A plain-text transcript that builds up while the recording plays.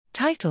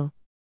Title: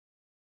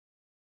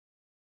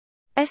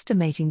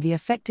 Estimating the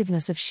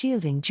effectiveness of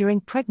shielding during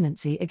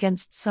pregnancy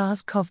against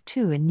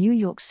SARS-CoV-2 in New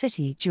York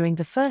City during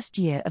the first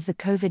year of the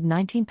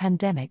COVID-19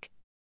 pandemic.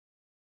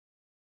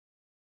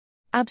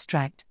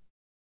 Abstract: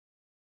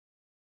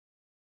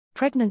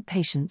 Pregnant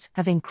patients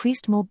have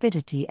increased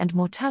morbidity and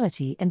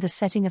mortality in the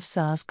setting of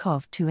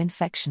SARS-CoV-2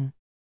 infection.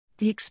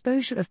 The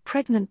exposure of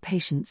pregnant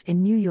patients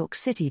in New York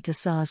City to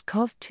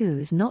SARS-CoV-2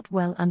 is not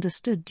well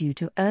understood due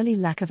to early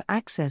lack of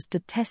access to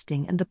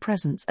testing and the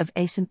presence of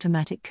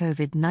asymptomatic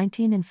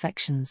COVID-19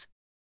 infections.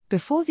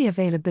 Before the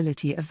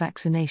availability of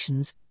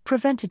vaccinations,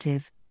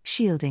 preventative,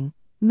 shielding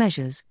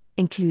measures,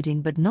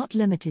 including but not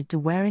limited to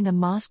wearing a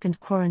mask and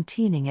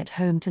quarantining at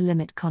home to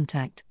limit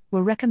contact,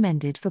 were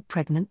recommended for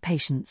pregnant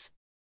patients.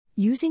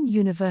 Using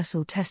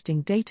universal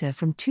testing data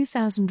from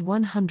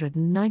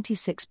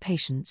 2,196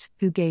 patients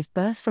who gave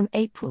birth from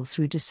April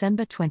through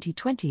December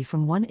 2020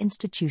 from one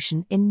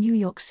institution in New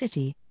York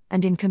City,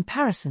 and in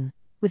comparison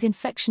with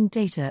infection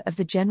data of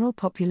the general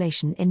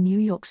population in New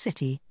York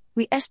City,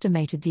 we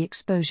estimated the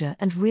exposure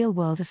and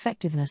real-world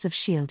effectiveness of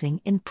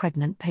shielding in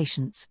pregnant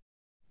patients.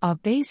 Our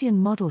Bayesian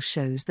model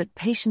shows that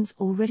patients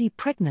already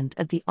pregnant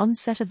at the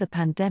onset of the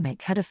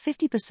pandemic had a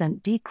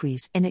 50%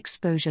 decrease in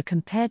exposure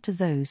compared to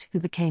those who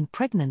became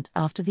pregnant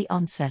after the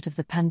onset of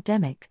the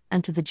pandemic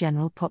and to the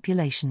general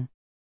population.